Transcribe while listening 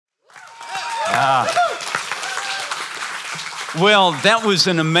Well, that was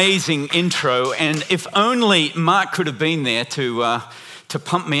an amazing intro, and if only Mark could have been there to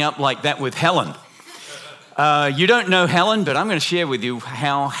pump me up like that with Helen. You don't know Helen, but I'm going to share with you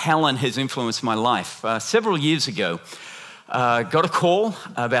how Helen has influenced my life. Several years ago, got a call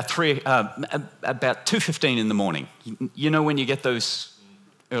about 2:15 in the morning. You know when you get those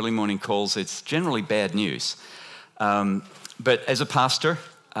early morning calls, it's generally bad news. But as a pastor,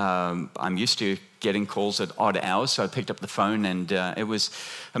 I'm used to getting calls at odd hours, so I picked up the phone, and it was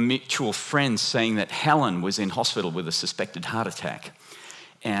a mutual friend saying that Helen was in hospital with a suspected heart attack.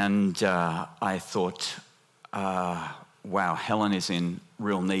 And I thought, wow, Helen is in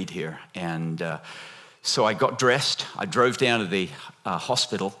real need here. And so I got dressed, I drove down to the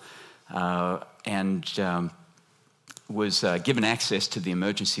hospital, and was given access to the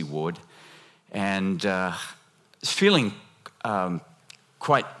emergency ward, and was feeling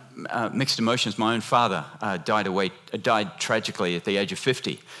quite mixed emotions. My own father died tragically at the age of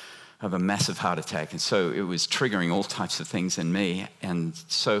 50 of a massive heart attack, and so it was triggering all types of things in me. And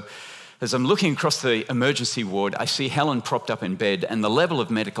so as I'm looking across the emergency ward, I see Helen propped up in bed, and the level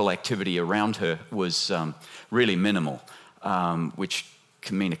of medical activity around her was really minimal, which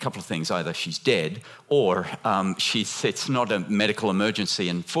can mean a couple of things. Either she's dead, or it's not a medical emergency,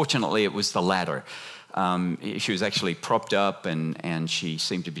 and fortunately it was the latter. She was actually propped up, and she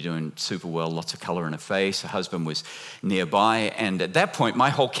seemed to be doing super well, lots of color in her face. Her husband was nearby, and at that point, my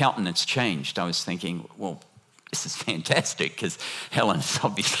whole countenance changed. I was thinking, well, this is fantastic, because Helen's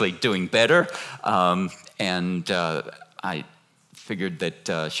obviously doing better, and I figured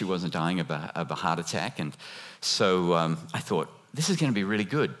that she wasn't dying of a heart attack, and so I thought, this is going to be really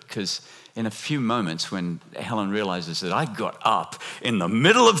good, because in a few moments, when Helen realizes that I got up in the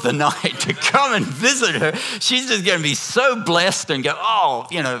middle of the night to come and visit her, she's just going to be so blessed and go, oh,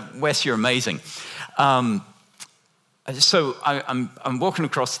 Wes, you're amazing. So I'm walking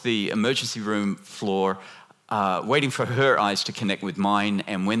across the emergency room floor, waiting for her eyes to connect with mine,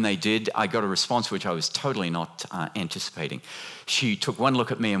 and when they did, I got a response which I was totally not anticipating. She took one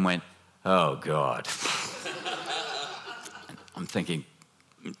look at me and went, oh, God. I'm thinking,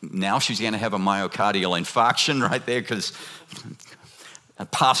 now she's going to have a myocardial infarction right there, because a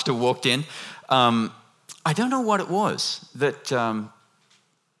pastor walked in. I don't know what it was that,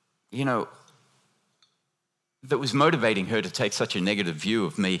 that was motivating her to take such a negative view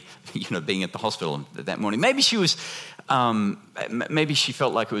of me, being at the hospital that morning. Maybe she was, maybe she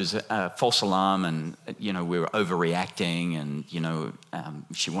felt like it was a false alarm, and we were overreacting, and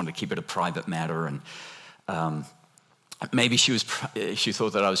she wanted to keep it a private matter, and maybe she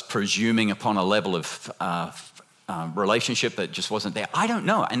thought that I was presuming upon a level of relationship that just wasn't there. I don't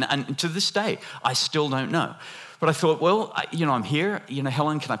know, and to this day, I still don't know. But I thought, well, I'm here.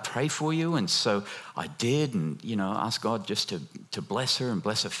 Helen, can I pray for you? And so I did, and asked God just to bless her and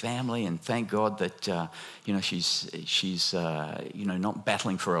bless her family, and thank God that she's not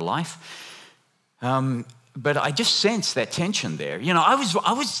battling for her life. But I just sensed that tension there.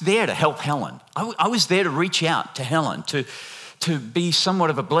 I was there to help Helen. I was there to reach out to Helen, to be somewhat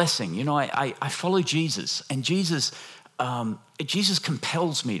of a blessing. I follow Jesus, and Jesus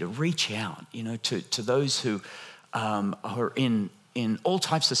compels me to reach out, to those who are in all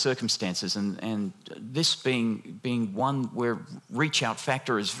types of circumstances, and this being one where reach out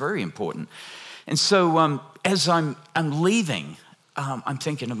factor is very important. And so as I'm leaving, I'm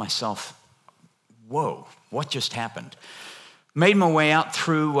thinking to myself, whoa, what just happened? Made my way out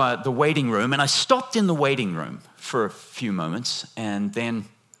through the waiting room, and I stopped in the waiting room for a few moments, and then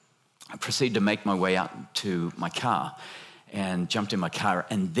I proceeded to make my way out to my car and jumped in my car,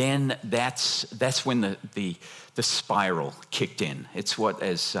 and then that's when the spiral kicked in. It's what,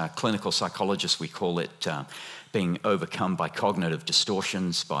 as clinical psychologists, we call it being overcome by cognitive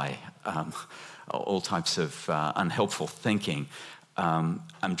distortions, by all types of unhelpful thinking.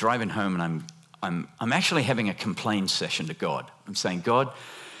 I'm driving home, and I'm actually having a complaint session to God. I'm saying, God,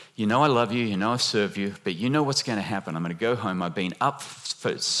 I love you, I serve you, but you know what's going to happen. I'm going to go home. I've been up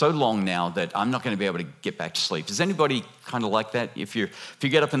for so long now that I'm not going to be able to get back to sleep. Is anybody kind of like that? If you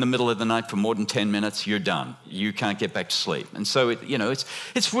get up in the middle of the night for more than 10 minutes, you're done. You can't get back to sleep. And so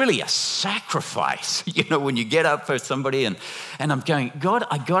it's really a sacrifice, when you get up for somebody, and I'm going, God,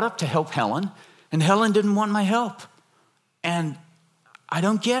 I got up to help Helen, and Helen didn't want my help. And I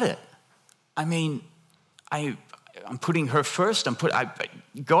don't get it. I mean, I'm putting her first.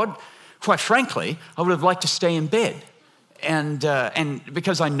 God, quite frankly, I would have liked to stay in bed, and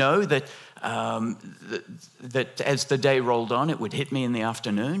because I know that that as the day rolled on, it would hit me in the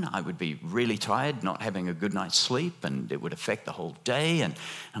afternoon. I would be really tired, not having a good night's sleep, and it would affect the whole day.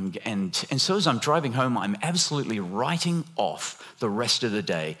 And so as I'm driving home, I'm absolutely writing off the rest of the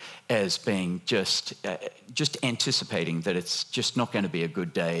day as being just anticipating that it's just not going to be a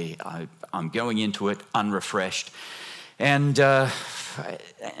good day. I'm going into it unrefreshed. And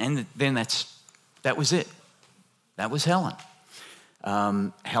then that was it. That was Helen.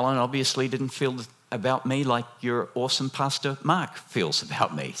 Helen obviously didn't feel about me like your awesome Pastor Mark feels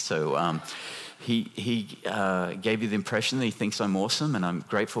about me. So he gave you the impression that he thinks I'm awesome, and I'm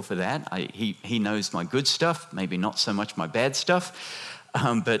grateful for that. He knows my good stuff, maybe not so much my bad stuff.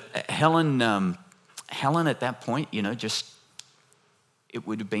 But Helen at that point, it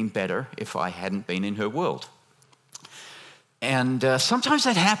would have been better if I hadn't been in her world. And sometimes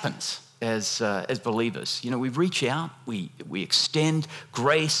that happens. As believers, we reach out, we extend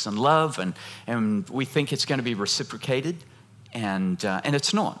grace and love, and we think it's going to be reciprocated, and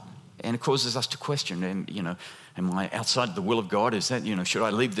it's not, and it causes us to question. And am I outside the will of God? Is that should I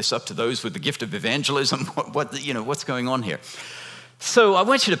leave this up to those with the gift of evangelism? What's going on here? So I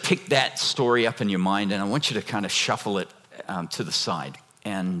want you to pick that story up in your mind, and I want you to kind of shuffle it to the side.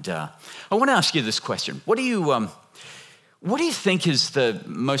 And I want to ask you this question: What do you think is the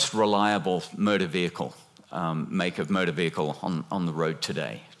most reliable motor vehicle, make of motor vehicle on the road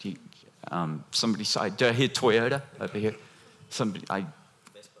today? Somebody say, do I hear Toyota over here?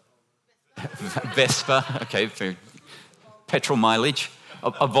 Vespa, okay, for petrol mileage.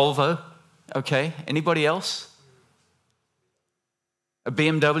 A Volvo, okay. Anybody else? A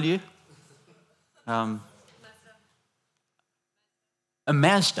BMW? A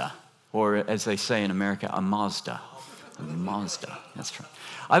Mazda, or as they say in America, a Mazda. Mazda, that's right.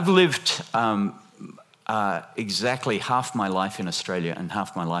 I've lived exactly half my life in Australia and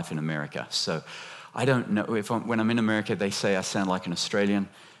half my life in America. So I don't know when I'm in America, they say I sound like an Australian.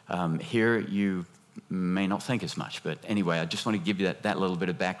 Here, you may not think as much. But anyway, I just want to give you that little bit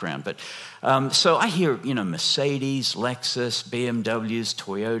of background. But so I hear, Mercedes, Lexus, BMWs,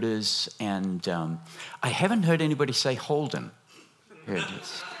 Toyotas, and I haven't heard anybody say Holden. Here it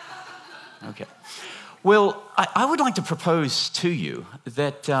is. Okay. Well, I would like to propose to you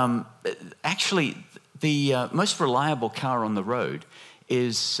that actually the most reliable car on the road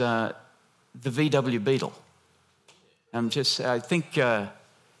is the VW Beetle. I think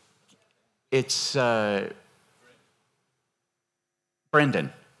it's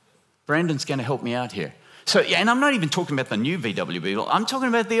Brendan. Brendan's going to help me out here. So, and I'm not even talking about the new VW Beetle. I'm talking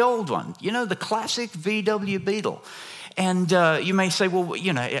about the old one, the classic VW Beetle. And you may say, well,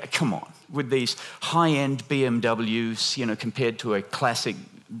 come on, with these high-end BMWs, compared to a classic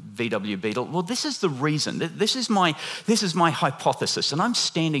VW Beetle. Well, this is the reason. This is my hypothesis, and I'm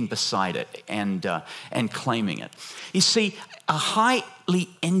standing beside it and claiming it. You see, a highly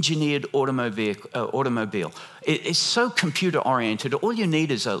engineered automobile is so computer-oriented. All you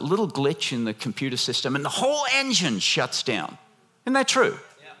need is a little glitch in the computer system, and the whole engine shuts down. Isn't that true?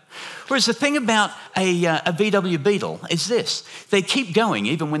 Whereas the thing about a VW Beetle is this: they keep going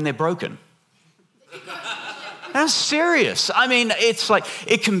even when they're broken. That's serious. I mean, it's like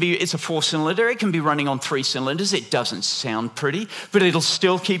it's a 4-cylinder. It can be running on 3 cylinders. It doesn't sound pretty, but it'll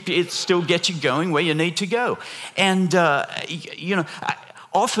still get you going where you need to go. And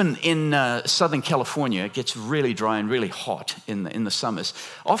often in Southern California, it gets really dry and really hot in the summers.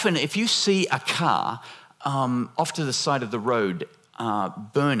 Often, if you see a car off to the side of the road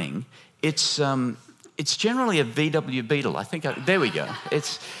burning, it's generally a VW Beetle. I think there we go.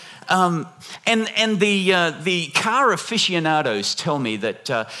 It's and the car aficionados tell me that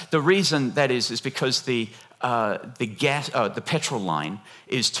the reason that is because the petrol line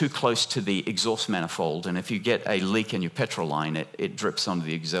is too close to the exhaust manifold, and if you get a leak in your petrol line, it drips onto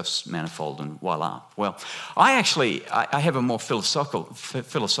the exhaust manifold, and voila. Well, I have a more philosophical.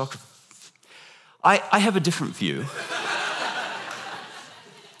 I have a different view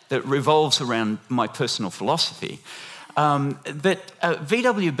that revolves around my personal philosophy. That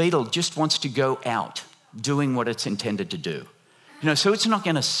VW Beetle just wants to go out doing what it's intended to do. So it's not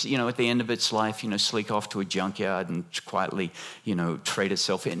going to, at the end of its life, sleek off to a junkyard and quietly, trade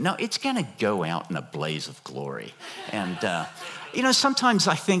itself in. No, it's going to go out in a blaze of glory. And, sometimes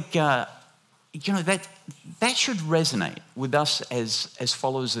I think, that should resonate with us as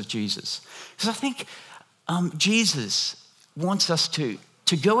followers of Jesus. Because I think Jesus wants us to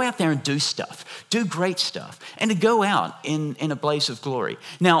go out there and do stuff, do great stuff, and to go out in a blaze of glory.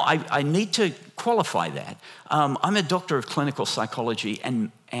 Now, I need to qualify that. I'm a doctor of clinical psychology,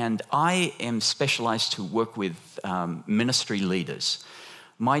 and I am specialized to work with ministry leaders.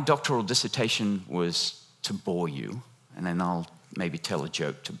 my doctoral dissertation was, to bore you, and then I'll maybe tell a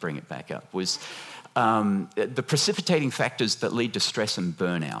joke to bring it back up, was the precipitating factors that lead to stress and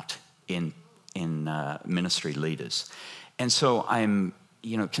burnout in ministry leaders. And so I'm,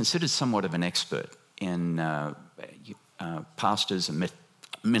 considered somewhat of an expert in pastors and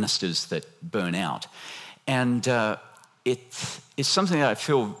ministers that burn out. And it's something that I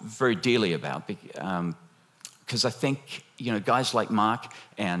feel very dearly about because I think, guys like Mark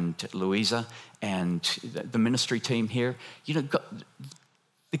and Louisa and the ministry team here,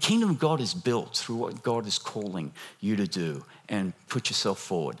 the kingdom of God is built through what God is calling you to do and put yourself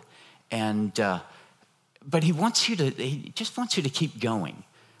forward. And but he just wants you to keep going,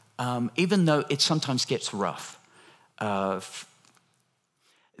 even though it sometimes gets rough.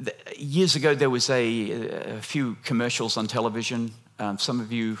 Years ago, there was a few commercials on television. Some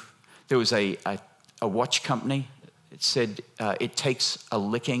of you, there was a watch company. It said it takes a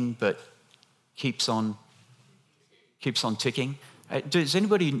licking, but keeps on ticking. Does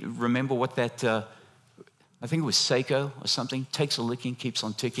anybody remember what that? I think it was Seiko or something. Takes a licking, keeps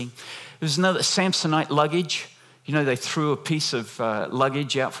on ticking. There's another Samsonite luggage. They threw a piece of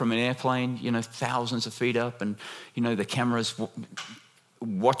luggage out from an airplane, thousands of feet up, and the cameras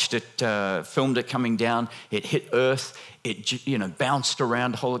watched it, filmed it coming down. It hit Earth. It bounced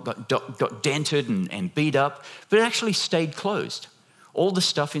around, got dented and beat up, but it actually stayed closed. All the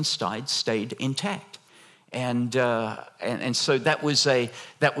stuff inside stayed intact, and so that was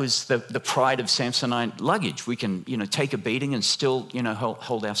the pride of Samsonite luggage. We can take a beating and still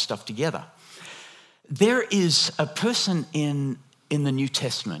hold our stuff together. There is a person in the New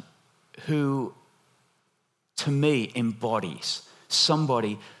Testament who, to me, embodies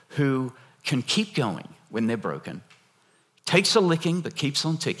somebody who can keep going when they're broken, takes a licking but keeps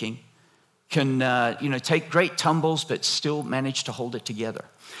on ticking, can take great tumbles but still manage to hold it together.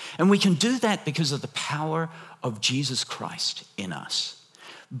 And we can do that because of the power of Jesus Christ in us.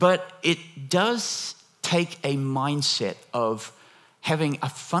 But it does take a mindset of having a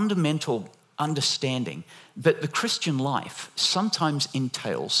fundamental understanding that the Christian life sometimes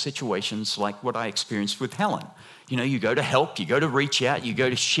entails situations like what I experienced with Helen. You go to help, you go to reach out, you go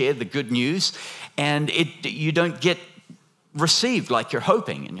to share the good news, and you don't get received like you're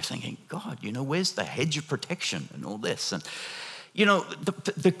hoping. And you're thinking, God, where's the hedge of protection and all this? And,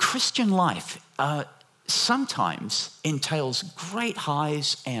 the Christian life sometimes entails great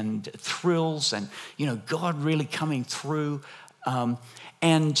highs and thrills and, God really coming through.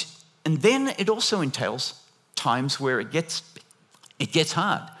 And then it also entails times where it gets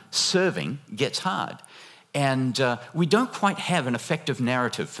hard. Serving gets hard. And we don't quite have an effective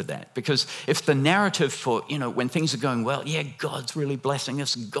narrative for that, because if the narrative for, when things are going well, yeah, God's really blessing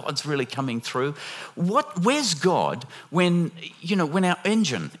us, God's really coming through. Where's God when our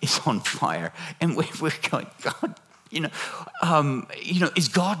engine is on fire and we're going, God, is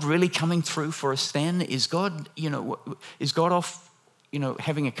God really coming through for us then? Is God off,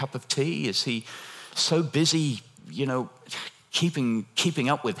 having a cup of tea? Is he so busy, keeping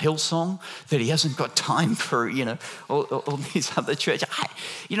up with Hillsong that he hasn't got time for all these other churches?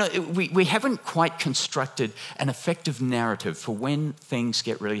 We haven't quite constructed an effective narrative for when things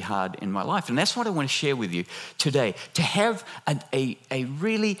get really hard in my life, and that's what I want to share with you today. To have a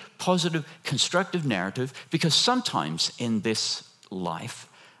really positive, constructive narrative, because sometimes in this life,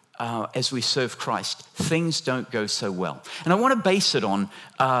 as we serve Christ, things don't go so well. And I want to base it on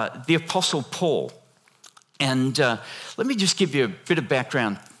the Apostle Paul. And let me just give you a bit of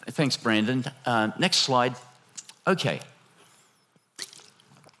background. Thanks, Brandon. Next slide. Okay.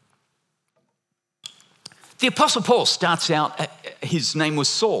 The Apostle Paul starts out, his name was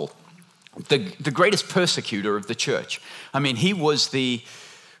Saul, the greatest persecutor of the church. I mean, he was he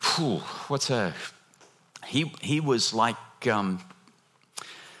was like a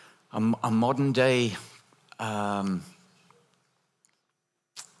modern day,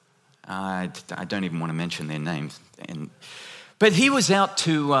 I don't even want to mention their names. But he was out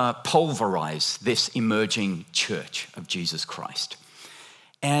to pulverize this emerging church of Jesus Christ.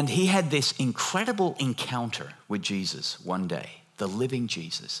 And he had this incredible encounter with Jesus one day, the living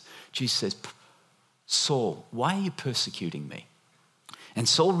Jesus. Jesus says, Saul, why are you persecuting me? And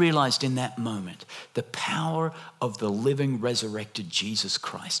Saul realized in that moment the power of the living, resurrected Jesus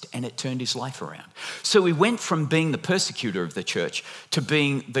Christ, and it turned his life around. So he went from being the persecutor of the church to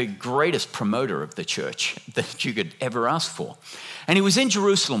being the greatest promoter of the church that you could ever ask for. And he was in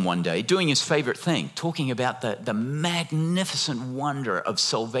Jerusalem one day doing his favorite thing, talking about the magnificent wonder of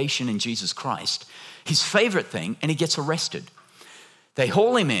salvation in Jesus Christ, his favorite thing, and he gets arrested. They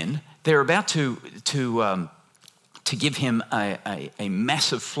haul him in. They're about to to give him a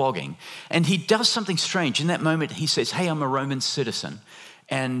massive flogging. And he does something strange. In that moment, he says, hey, I'm a Roman citizen,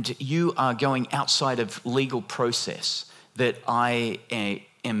 and you are going outside of legal process that I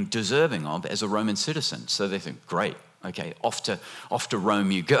am deserving of as a Roman citizen. So they think, great, okay, off to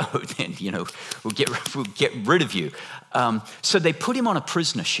Rome you go, then, we'll get rid of you. So they put him on a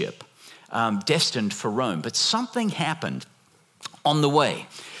prisoner ship destined for Rome. But something happened on the way.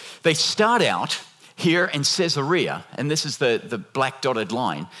 They start out here in Caesarea, and this is the black dotted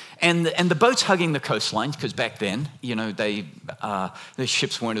line, and the boat's hugging the coastline, because back then, the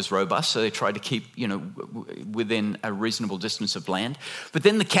ships weren't as robust, so they tried to keep, within a reasonable distance of land. But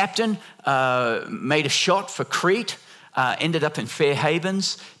then the captain made a shot for Crete, ended up in Fair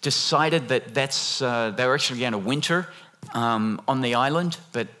Havens, decided that they were actually going to winter on the island,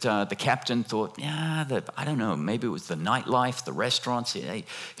 but the captain thought, I don't know, maybe it was the nightlife, the restaurants.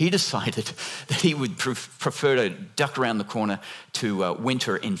 He decided that he would prefer to duck around the corner to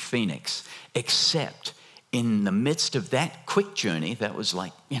winter in Phoenix, except in the midst of that quick journey, that was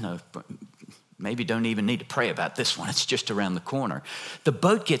like, maybe don't even need to pray about this one, it's just around the corner. The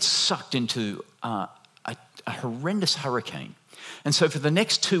boat gets sucked into a horrendous hurricane. And so for the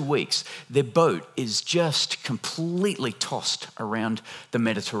next 2 weeks, their boat is just completely tossed around the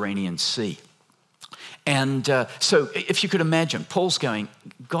Mediterranean Sea. And so if you could imagine, Paul's going,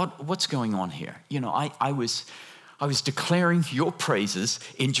 God, what's going on here? I was declaring your praises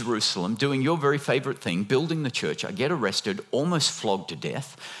in Jerusalem, doing your very favorite thing, building the church. I get arrested, almost flogged to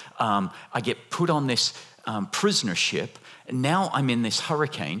death. I get put on this prisoner ship. Now I'm in this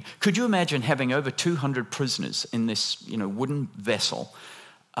hurricane. Could you imagine having over 200 prisoners in this, wooden vessel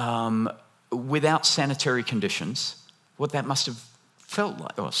without sanitary conditions? What that must have felt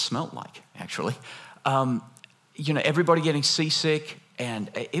like, or smelt like, actually. Everybody getting seasick, and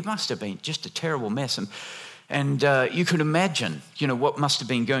it must have been just a terrible mess. And you could imagine, what must have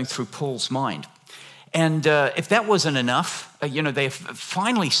been going through Paul's mind. And if that wasn't enough, they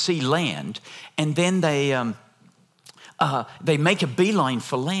finally see land, and then they make a beeline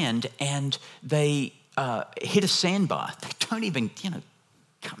for land, and they hit a sandbar. They don't even,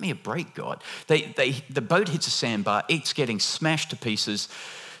 cut me a break, God. The boat hits a sandbar. It's getting smashed to pieces.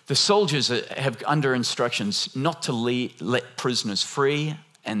 The soldiers have under instructions not to let prisoners free,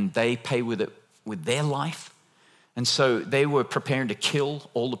 and they pay with it with their life. And so they were preparing to kill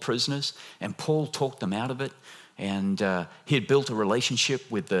all the prisoners, and Paul talked them out of it. And he had built a relationship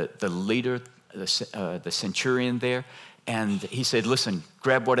with the leader, the centurion there. And he said, listen,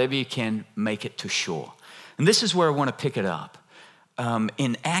 grab whatever you can, make it to shore. And this is where I want to pick it up.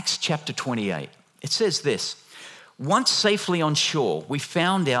 In Acts chapter 28, it says this: once safely on shore, we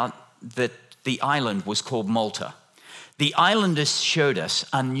found out that the island was called Malta. The islanders showed us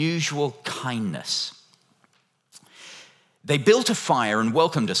unusual kindness. They built a fire and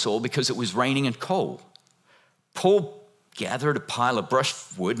welcomed us all because it was raining and cold. Paul gathered a pile of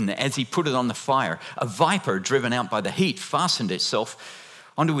brushwood, and as he put it on the fire, a viper driven out by the heat fastened itself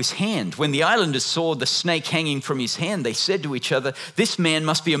onto his hand. When the islanders saw the snake hanging from his hand, they said to each other, this man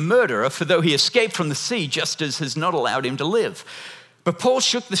must be a murderer, for though he escaped from the sea, justice has not allowed him to live. But Paul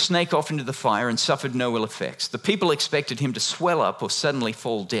shook the snake off into the fire and suffered no ill effects. The people expected him to swell up or suddenly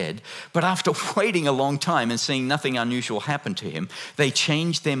fall dead, but after waiting a long time and seeing nothing unusual happen to him, they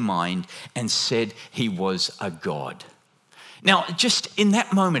changed their mind and said he was a god. Now, just in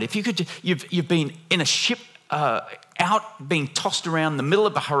that moment, if you could, you've been in a ship out, being tossed around the middle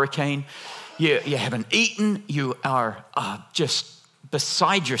of a hurricane, you haven't eaten, you are just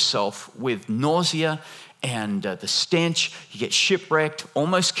beside yourself with nausea and the stench. You get shipwrecked,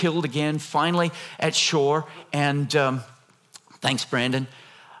 almost killed again, finally at shore. And thanks, Brandon.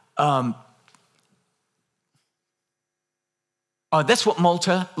 That's what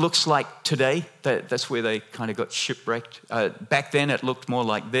Malta looks like today. That's where they kind of got shipwrecked. Back then, it looked more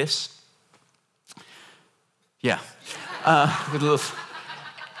like this. Yeah. With a little,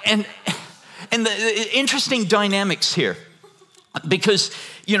 and the interesting dynamics here, because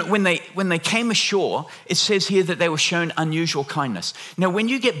when they came ashore, it says here that they were shown unusual kindness. Now, when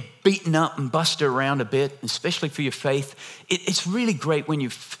you get beaten up and busted around a bit, especially for your faith, it's really great when you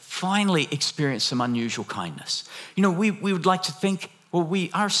finally experience some unusual kindness. We would like to think, well,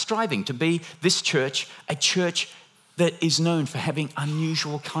 we are striving to be this church, a church that is known for having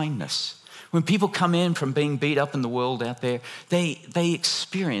unusual kindness. When people come in from being beat up in the world out there, they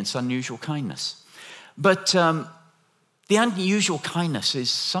experience unusual kindness. But the unusual kindness is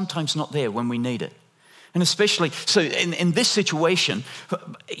sometimes not there when we need it. And especially, so in this situation,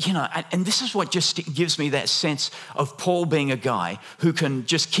 and this is what just gives me that sense of Paul being a guy who can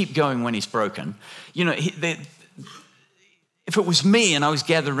just keep going when he's broken. if it was me and I was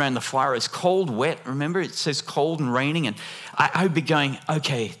gathered around the fire, it's cold, wet, remember it says cold and raining, and I would be going,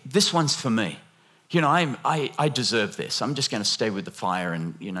 okay, this one's for me. I deserve this. I'm just going to stay with the fire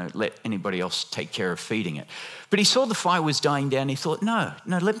and, let anybody else take care of feeding it. But he saw the fire was dying down. He thought, no,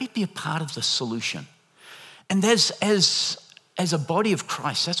 let me be a part of the solution. And as a body of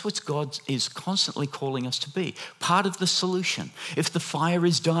Christ, that's what God is constantly calling us to be, part of the solution. If the fire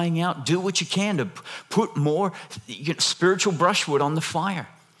is dying out, do what you can to put more spiritual brushwood on the fire.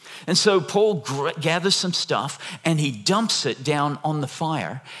 And so Paul gathers some stuff and he dumps it down on the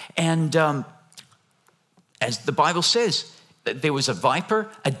fire. And as the Bible says, there was a viper,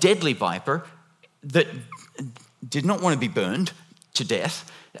 a deadly viper, that did not want to be burned to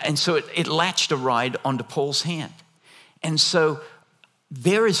death. And so it latched a ride onto Paul's hand. And so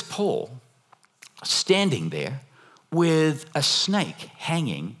there is Paul standing there with a snake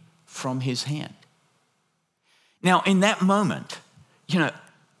hanging from his hand. Now, in that moment,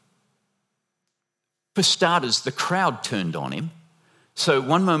 for starters, the crowd turned on him. So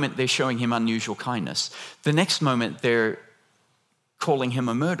one moment they're showing him unusual kindness. The next moment they're calling him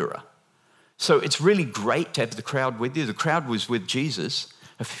a murderer. So it's really great to have the crowd with you. The crowd was with Jesus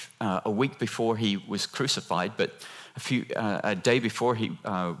a week before he was crucified, but a day before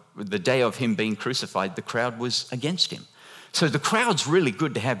the day of him being crucified, the crowd was against him. So the crowd's really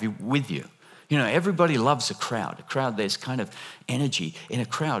good to have you with you. Everybody loves a crowd. There's kind of energy in a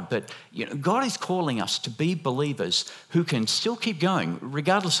crowd. But God is calling us to be believers who can still keep going,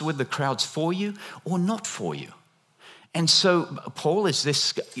 regardless of whether the crowd's for you or not for you. And so Paul is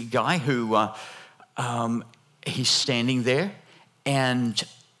this guy who he's standing there, and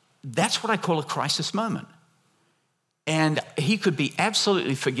that's what I call a crisis moment. And he could be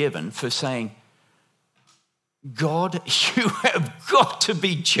absolutely forgiven for saying, God, you have got to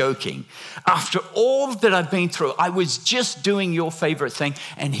be joking. After all that I've been through, I was just doing your favorite thing,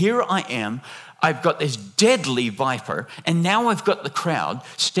 and here I am. I've got this deadly viper, and now I've got the crowd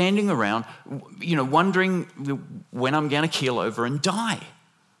standing around, wondering when I'm going to keel over and die.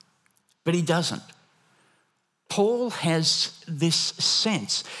 But he doesn't. Paul has this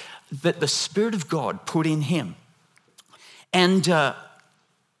sense that the Spirit of God put in him. And the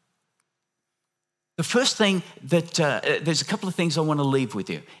first thing that, there's a couple of things I want to leave with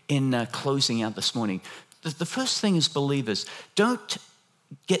you in closing out this morning. The first thing is, believers, don't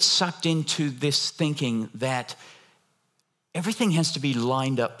get sucked into this thinking that everything has to be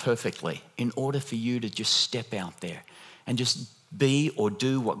lined up perfectly in order for you to just step out there and just be or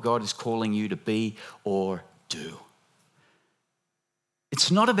do what God is calling you to be or do.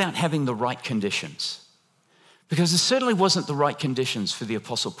 It's not about having the right conditions, because it certainly wasn't the right conditions for the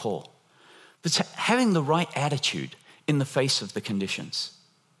Apostle Paul. But having the right attitude in the face of the conditions.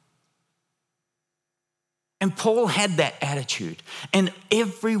 And Paul had that attitude. And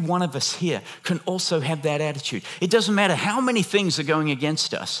every one of us here can also have that attitude. It doesn't matter how many things are going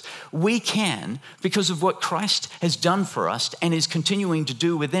against us. We can, because of what Christ has done for us and is continuing to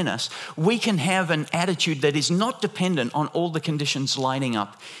do within us, we can have an attitude that is not dependent on all the conditions lining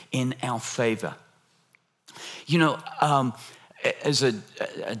up in our favor. As a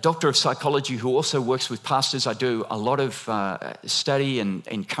doctor of psychology who also works with pastors, I do a lot of study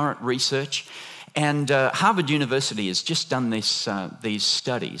and current research. And Harvard University has just done these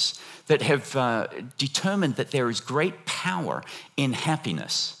studies that have determined that there is great power in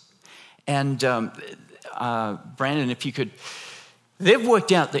happiness. And Brandon, if you could, they've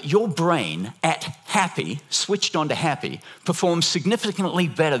worked out that your brain at happy, switched on to happy, performs significantly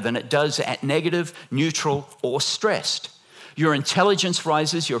better than it does at negative, neutral, or stressed. Your intelligence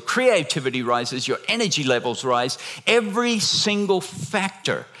rises, your creativity rises, your energy levels rise. Every single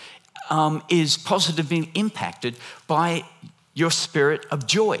factor is positively impacted by your spirit of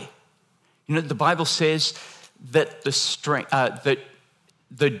joy. The Bible says that that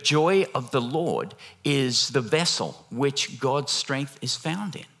the joy of the Lord is the vessel which God's strength is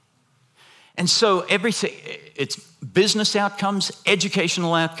found in. And so everything, it's business outcomes,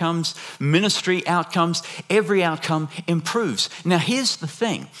 educational outcomes, ministry outcomes, every outcome improves. Now here's the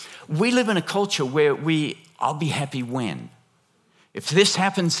thing. We live in a culture where I'll be happy when. If this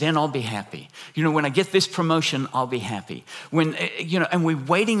happens, then I'll be happy. When I get this promotion, I'll be happy. And we're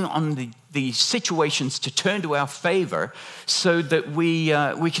waiting on the situations to turn to our favor so that we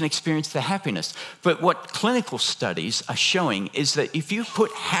can experience the happiness. But what clinical studies are showing is that if you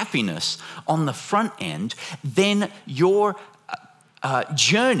put happiness on the front end, then your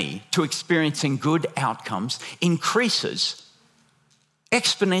journey to experiencing good outcomes increases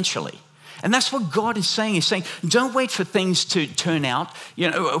exponentially. And that's what God is saying. He's saying, don't wait for things to turn out,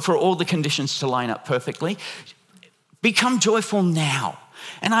 for all the conditions to line up perfectly. Become joyful now.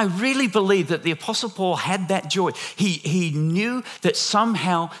 And I really believe that the Apostle Paul had that joy. He knew that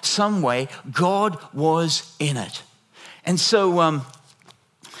somehow, some way, God was in it. And so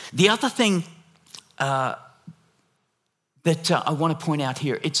the other thing that I want to point out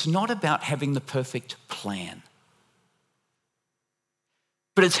here, it's not about having the perfect plan,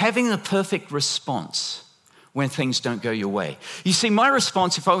 but it's having the perfect response when things don't go your way. You see, my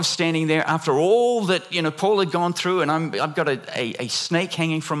response, if I was standing there after all that Paul had gone through, and I've got a snake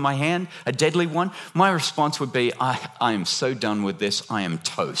hanging from my hand, a deadly one, my response would be, I am so done with this, I am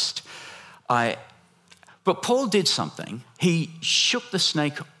toast. But Paul did something. He shook the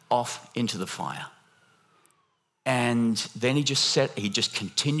snake off into the fire. And then he just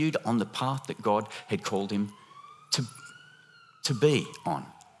continued on the path that God had called him to be on.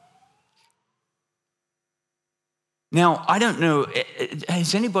 Now, I don't know,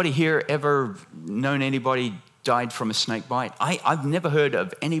 has anybody here ever known anybody died from a snake bite? I've never heard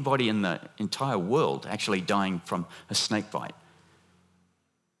of anybody in the entire world actually dying from a snake bite.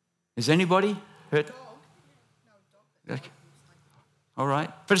 Has anybody heard? Okay. All right.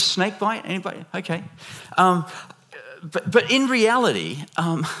 But a snake bite? Anybody? Okay. But in reality,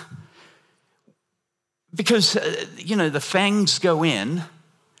 because, the fangs go in,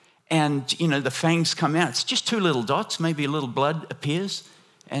 and, the fangs come out. It's just two little dots, maybe a little blood appears.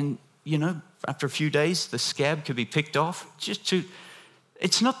 And, after a few days, the scab could be picked off.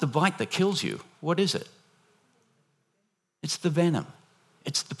 It's not the bite that kills you. What is it? It's the venom.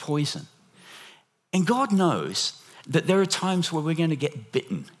 It's the poison. And God knows that there are times where we're going to get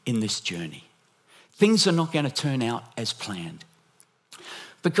bitten in this journey. Things are not going to turn out as planned.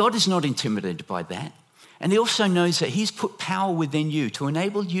 But God is not intimidated by that. And he also knows that he's put power within you to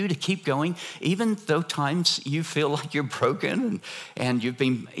enable you to keep going, even though times you feel like you're broken and you've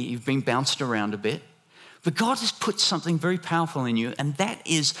been bounced around a bit. But God has put something very powerful in you, and that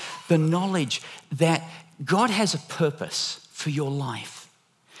is the knowledge that God has a purpose for your life.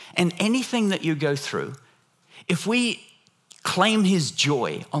 And anything that you go through, if we claim his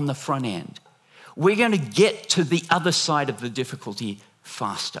joy on the front end, we're going to get to the other side of the difficulty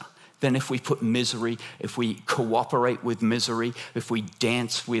faster than if we put misery, if we cooperate with misery, if we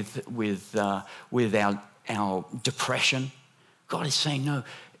dance with our depression. God is saying, no,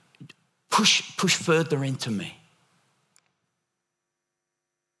 push further into me.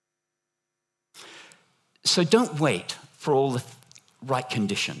 So don't wait for all the right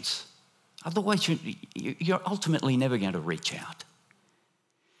conditions. Otherwise, you're ultimately never going to reach out.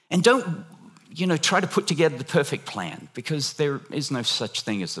 And don't try to put together the perfect plan, because there is no such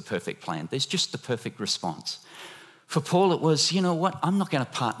thing as the perfect plan. There's just the perfect response. For Paul, it was, what? I'm not going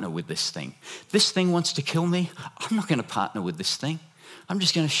to partner with this thing. This thing wants to kill me. I'm not going to partner with this thing. I'm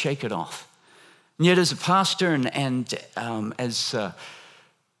just going to shake it off. And yet as a pastor and as a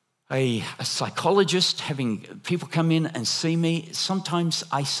psychologist, having people come in and see me, sometimes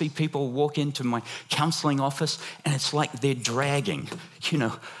I see people walk into my counseling office and it's like they're dragging,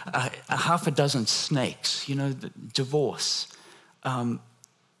 a half a dozen snakes, divorce,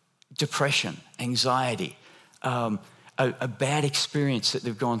 depression, anxiety, a bad experience that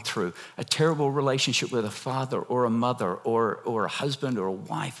they've gone through, a terrible relationship with a father or a mother or a husband or a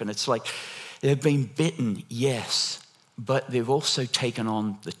wife. And it's like they've been bitten, yes, but they've also taken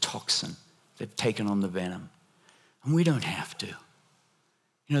on the toxin. They've taken on the venom. And we don't have to.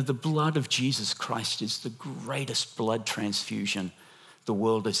 The blood of Jesus Christ is the greatest blood transfusion the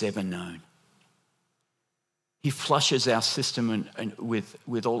world has ever known. He flushes our system and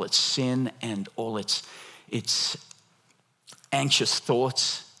with all its sin and all its anxious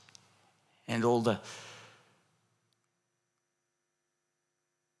thoughts and all the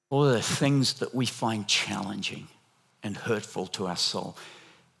things that we find challenging and hurtful to our soul.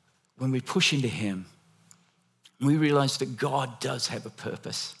 When we push into him, we realize that God does have a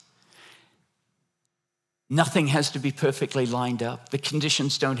purpose. Nothing has to be perfectly lined up. The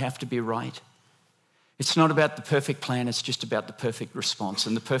conditions don't have to be right. It's not about the perfect plan, it's just about the perfect response.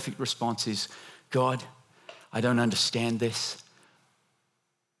 And the perfect response is, God, I don't understand this,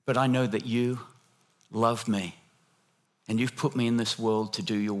 but I know that you love me and you've put me in this world to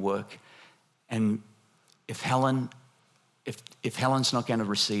do your work. And if Helen's not going to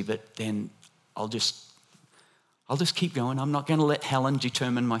receive it, then I'll just keep going. I'm not going to let Helen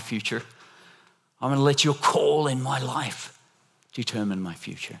determine my future. I'm going to let your call in my life determine my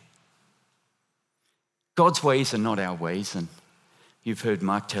future. God's ways are not our ways, and you've heard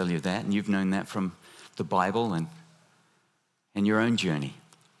Mark tell you that, and you've known that from the Bible and your own journey.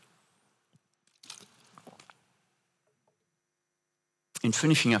 In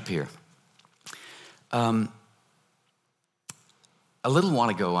finishing up here, A little while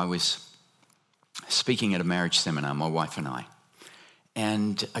ago, I was speaking at a marriage seminar, my wife and I,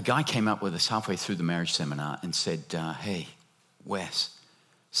 and a guy came up with us halfway through the marriage seminar and said, hey, Wes,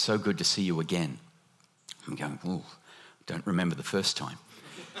 so good to see you again. I'm going, oh, don't remember the first time.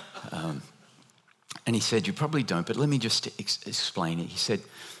 And he said, you probably don't, but let me just explain it. He said,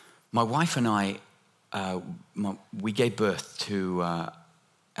 my wife and I, we gave birth to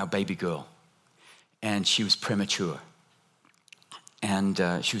our baby girl, and she was premature. And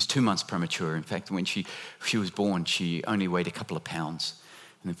she was 2 months premature. In fact, when she was born, she only weighed a couple of pounds.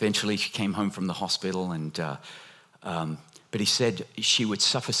 And eventually she came home from the hospital, and but he said she would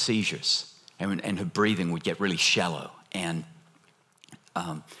suffer seizures, and her breathing would get really shallow, and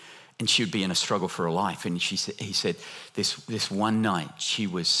she would be in a struggle for her life. And he said this one night she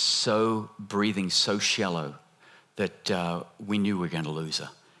was breathing so shallow that we knew we were going to lose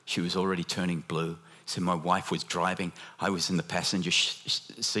her. She was already turning blue. So my wife was driving. I was in the passenger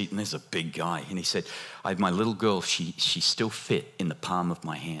seat, and there's a big guy. And he said, my little girl, she still fit in the palm of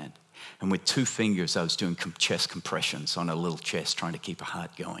my hand. And with 2 fingers, I was doing chest compressions on her little chest, trying to keep her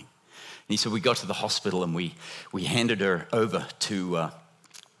heart going. And he said, we got to the hospital, and we handed her over to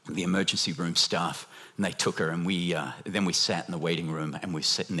the emergency room staff, and they took her, and then we sat in the waiting room, and we were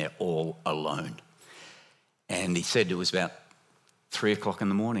sitting there all alone. And he said it was about 3 o'clock in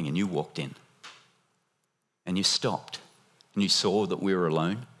the morning, and you walked in. And you stopped, and you saw that we were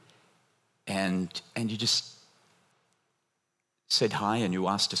alone, and you just said hi, and you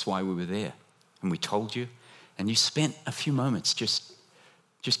asked us why we were there, and we told you, and you spent a few moments just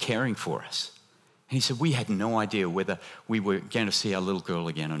caring for us. And he said, we had no idea whether we were going to see our little girl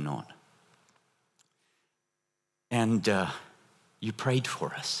again or not. And you prayed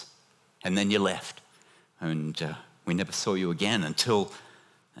for us, and then you left, and we never saw you again until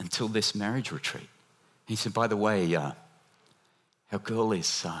this marriage retreat. He said, by the way, our girl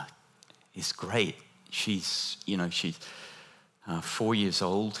is great. She's 4 years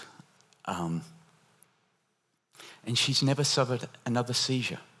old, and she's never suffered another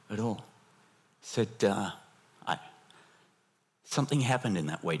seizure at all. He said, something happened in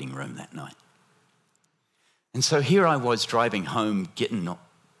that waiting room that night. And so here I was driving home, getting all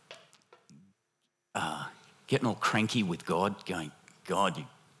cranky with God, going, God,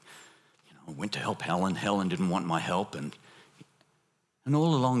 I went to help Helen. Helen didn't want my help, and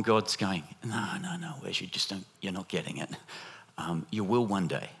all along God's going, no, Wes, you're not getting it. You will one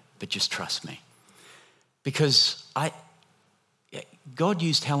day, but just trust me. Because God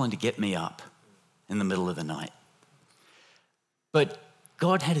used Helen to get me up in the middle of the night. But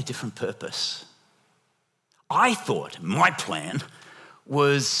God had a different purpose. I thought my plan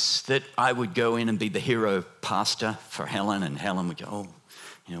was that I would go in and be the hero pastor for Helen, and Helen would go,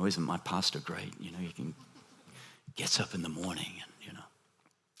 isn't my pastor great? He gets up in the morning,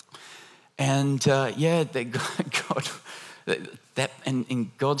 and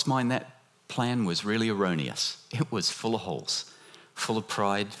in God's mind, that plan was really erroneous. It was full of holes, full of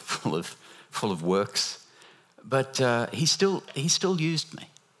pride, full of works. But he still used me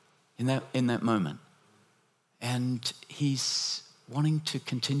in that moment, and he's wanting to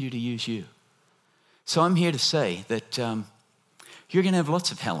continue to use you. So I'm here to say that you're going to have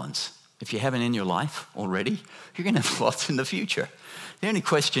lots of Helens. If you haven't in your life already, you're going to have lots in the future. The only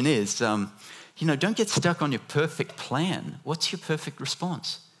question is, don't get stuck on your perfect plan. What's your perfect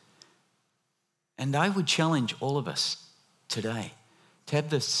response? And I would challenge all of us today to have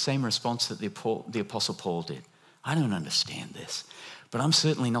the same response that the Apostle Paul did. I don't understand this, but I'm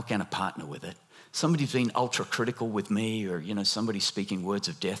certainly not going to partner with it. Somebody's been ultra critical with me, or somebody speaking words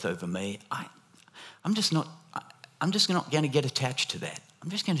of death over me. I'm just not going to get attached to that. I'm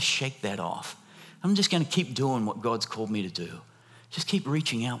just going to shake that off. I'm just going to keep doing what God's called me to do. Just keep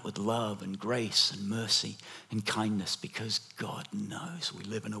reaching out with love and grace and mercy and kindness, because God knows we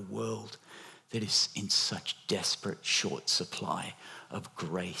live in a world that is in such desperate short supply of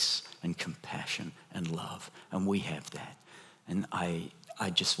grace and compassion and love. And we have that. And I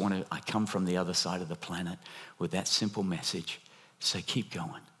come from the other side of the planet with that simple message. Say, keep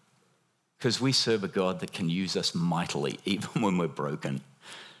going. Because we serve a God that can use us mightily, even when we're broken,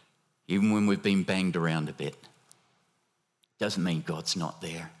 even when we've been banged around a bit. Doesn't mean God's not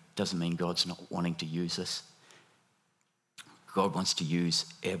there. Doesn't mean God's not wanting to use us. God wants to use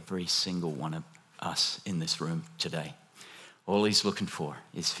every single one of us in this room today. All he's looking for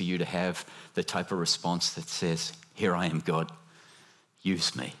is for you to have the type of response that says, here I am, God,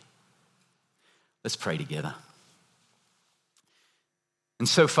 use me. Let's pray together. And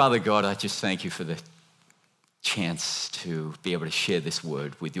so, Father God, I just thank you for the chance to be able to share this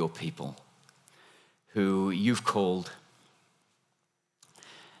word with your people who you've called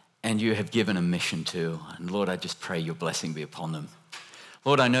and you have given a mission to. And Lord, I just pray your blessing be upon them.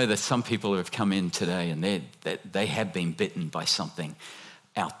 Lord, I know that some people have come in today and they have been bitten by something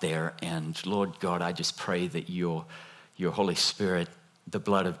out there. And Lord God, I just pray that your Holy Spirit, the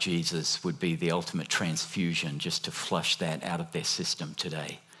blood of Jesus, would be the ultimate transfusion just to flush that out of their system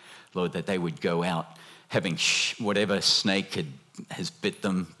today. Lord, that they would go out having whatever snake has bit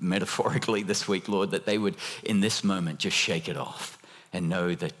them metaphorically this week, Lord, that they would in this moment just shake it off and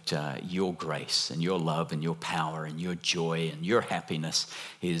know that your grace and your love and your power and your joy and your happiness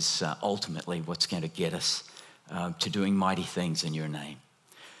is ultimately what's going to get us to doing mighty things in your name.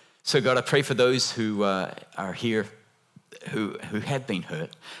 So God, I pray for those who are here who have been hurt.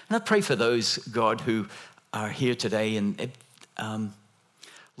 And I pray for those, God, who are here today and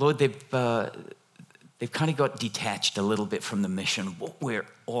Lord, they've kind of got detached a little bit from the mission, what we're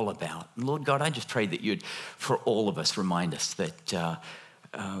all about. And Lord God, I just pray that you'd, for all of us, remind us that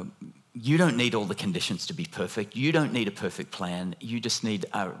you don't need all the conditions to be perfect. You don't need a perfect plan. You just need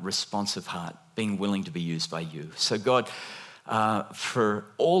a responsive heart, being willing to be used by you. So God, for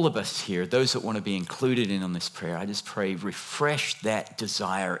all of us here, those that want to be included in on this prayer, I just pray, refresh that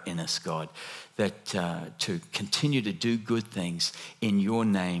desire in us, God, that to continue to do good things in your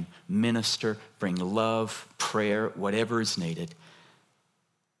name, minister, bring love, prayer, whatever is needed.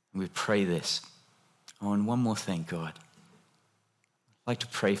 We pray this. Oh, and one more thing, God. I'd like to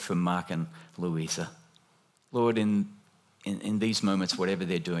pray for Mark and Louisa. Lord, in these moments, whatever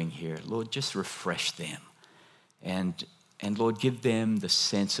they're doing here, Lord, just refresh them. And Lord, give them the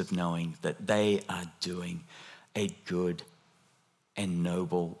sense of knowing that they are doing a good and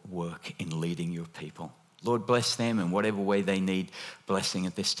noble work in leading your people. Lord, bless them in whatever way they need blessing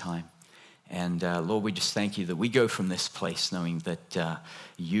at this time. And Lord, we just thank you that we go from this place knowing that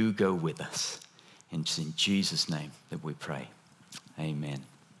you go with us. And it's in Jesus' name that we pray. Amen.